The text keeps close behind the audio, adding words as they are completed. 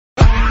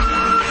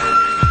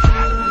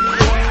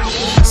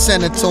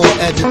Senator,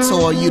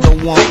 editor, you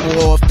don't want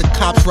war. If the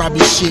cops rob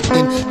your shit,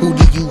 then who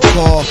do you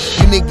call?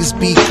 You niggas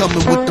be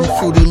coming with them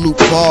Fruity Loop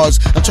bars.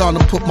 I'm trying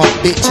to put my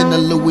bitch in the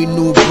Louis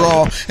new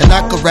bra, and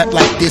I could rap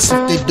like this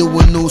if they do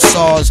a new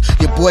SARS.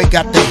 Your boy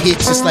got the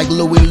hits just like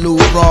Louis Lou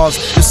Ross.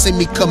 You see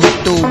me coming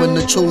through in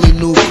the truly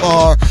new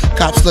car.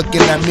 Cops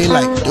looking at me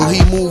like, do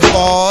he move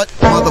hard?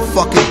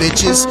 Motherfucking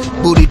bitches,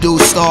 booty do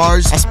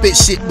stars. I spit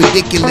shit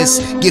ridiculous,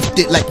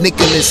 gifted like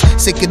Nicholas.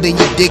 Sicker than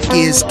your dick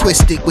is,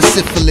 twisted with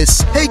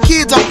syphilis. Hey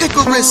kids, I'm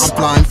Icarus. I'm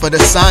flying for the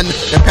sun.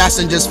 The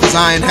passengers for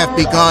Zion have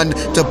begun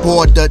to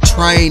board the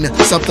train.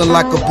 Something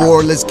like a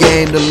borderless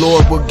game, the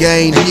Lord will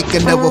gain, and you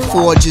can never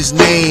forge his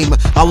name.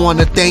 I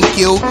wanna thank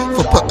you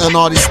for putting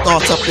all these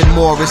thoughts up in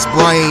Morris'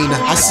 brain.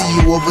 I see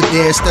you over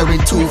there staring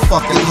too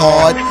fucking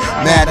hard,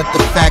 mad at the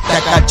fact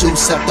that I got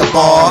juice at the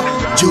bar.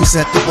 Juice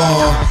at the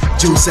bar,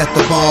 juice at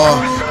the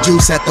bar,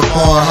 juice at the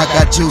bar, I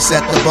got juice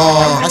at the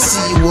bar. I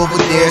see you over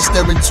there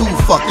staring too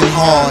fucking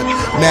hard,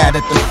 mad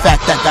at the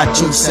fact that I got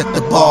juice at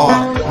the bar.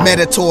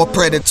 Metator,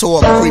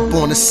 predator, creep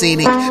on the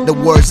scenic. The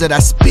words that I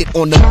spit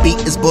on the beat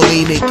is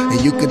bulimic,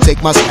 and you can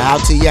take my style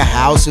to your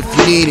house if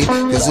you need it,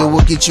 cause it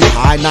will get you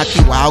high, knock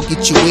you out,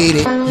 get you in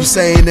it. You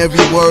saying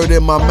every word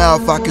in my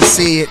mouth, I can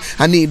see it.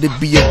 I need to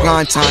be a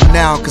grind time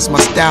now, cause my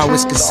style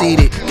is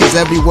conceited. Cause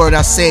every word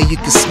I say, you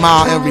can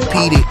smile and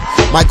repeat it.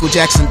 Michael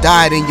Jackson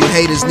died and you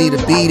haters need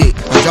to beat it.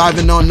 I'm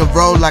driving on the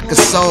road like a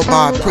soul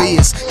by a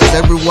Prius, cause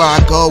everywhere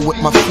I go with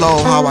my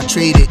flow, how I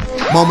treat it.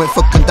 Moment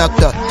for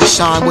Conductah to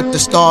shine with the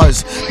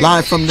stars.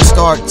 Line from the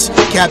start,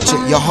 capture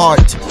your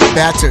heart.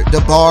 Batter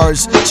the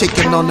bars,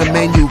 chicken on the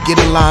menu, get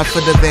in line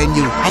for the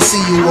venue. I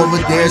see you over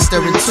there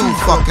staring too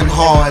fucking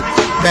hard,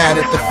 mad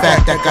at the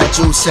fact I got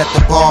juice at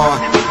the bar.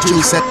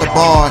 Juice at the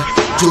bar,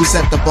 juice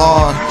at the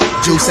bar,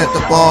 juice at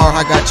the bar,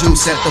 I got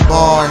juice at the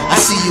bar. I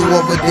see you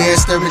over there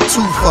staring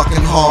too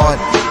fucking hard,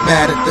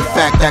 mad at the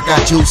fact I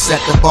got juice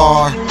at the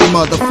bar. You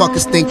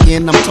motherfuckers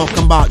thinking I'm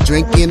talking about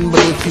drinking,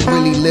 but if you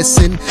really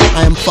listen,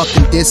 I am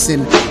fucking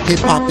dissing.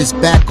 Hip hop is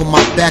back on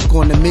my back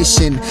on a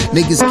mission.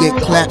 Niggas get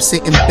clapped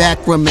sitting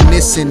back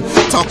reminiscing.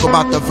 Talk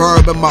about the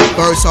verb in my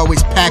verse,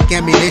 always pack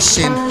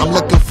ammunition. I'm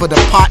looking for the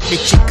pot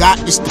that you got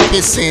just to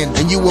piss in,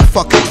 and you will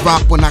fucking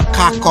drop when I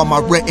cock all my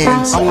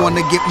writtens. I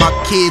wanna get my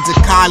kids a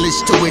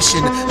college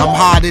tuition. I'm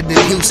hotter than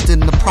Houston,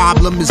 the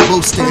problem is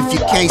boosting. If you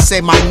can't say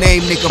my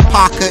name, nigga,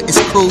 Kpaka is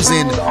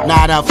cruising.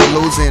 Not out for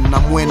losing,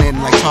 I'm winning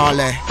like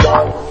Charlie.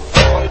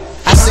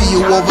 I see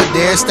you over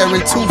there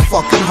staring too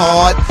fucking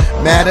hard,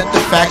 mad at the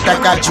fact I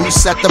got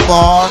juice at the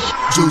bar.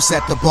 Juice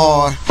at the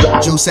bar,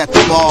 juice at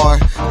the bar,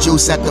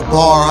 juice at the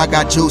bar, I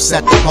got juice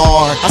at the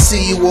bar. I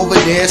see you over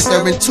there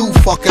staring too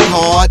fucking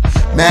hard,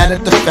 mad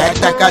at the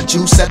fact I got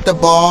juice at the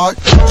bar.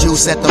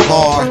 Juice at the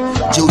bar,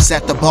 juice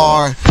at the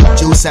bar,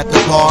 juice at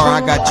the bar,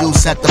 I got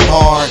juice at the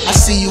bar. I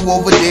see you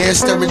over there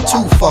staring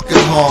too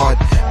fucking hard,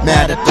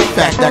 mad at the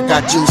fact I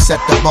got juice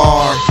at the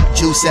bar.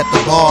 Juice at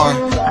the bar,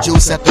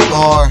 juice at the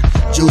bar,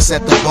 juice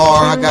at the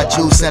bar, I got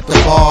juice at the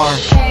bar.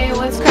 Hey,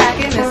 what's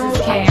crackin'? This is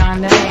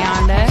Conductah.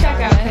 Check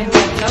out Conductah at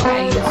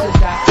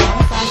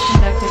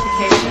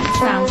youtube.com/conductification,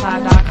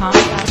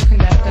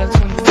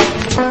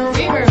 soundcloud.com/conductah27,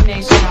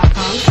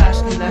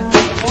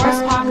 reverbnation.com/conductah, or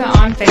Kpaka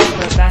on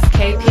Facebook. That's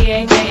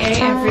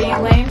Kpaka, and for you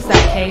lames,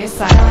 that K is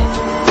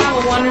silent. Have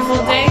a wonderful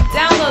day.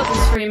 Download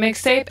this free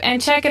mixtape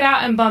and check it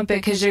out and bump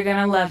it, cause you're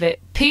gonna love it.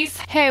 Peace.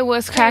 Hey,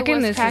 what's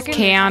crackin'? This is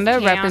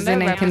Conductah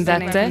representing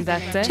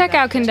Conductah. Check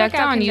out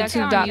Conductah on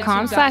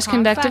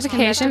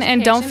youtube.com/conductification,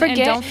 and don't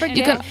forget,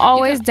 you can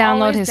always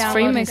download his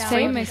free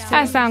mixtape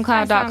at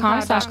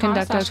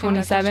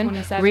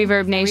soundcloud.com/conductah27,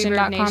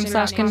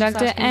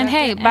 reverbnation.com/conductah, and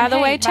hey, by the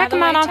way, check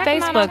him out on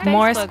Facebook,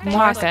 Morris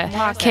Kpaka,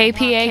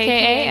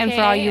 Kpaka, and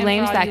for all you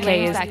lames, that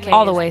K is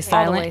all the way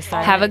silent.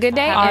 Have a good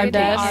day,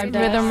 R-Dub,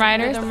 Rhythm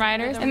Writers,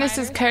 and this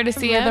is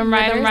courtesy of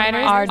Rhythm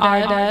Writers,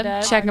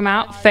 R-Dub. Check them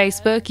out,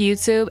 Facebook,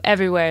 YouTube,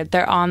 everywhere.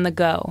 They're on the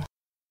go.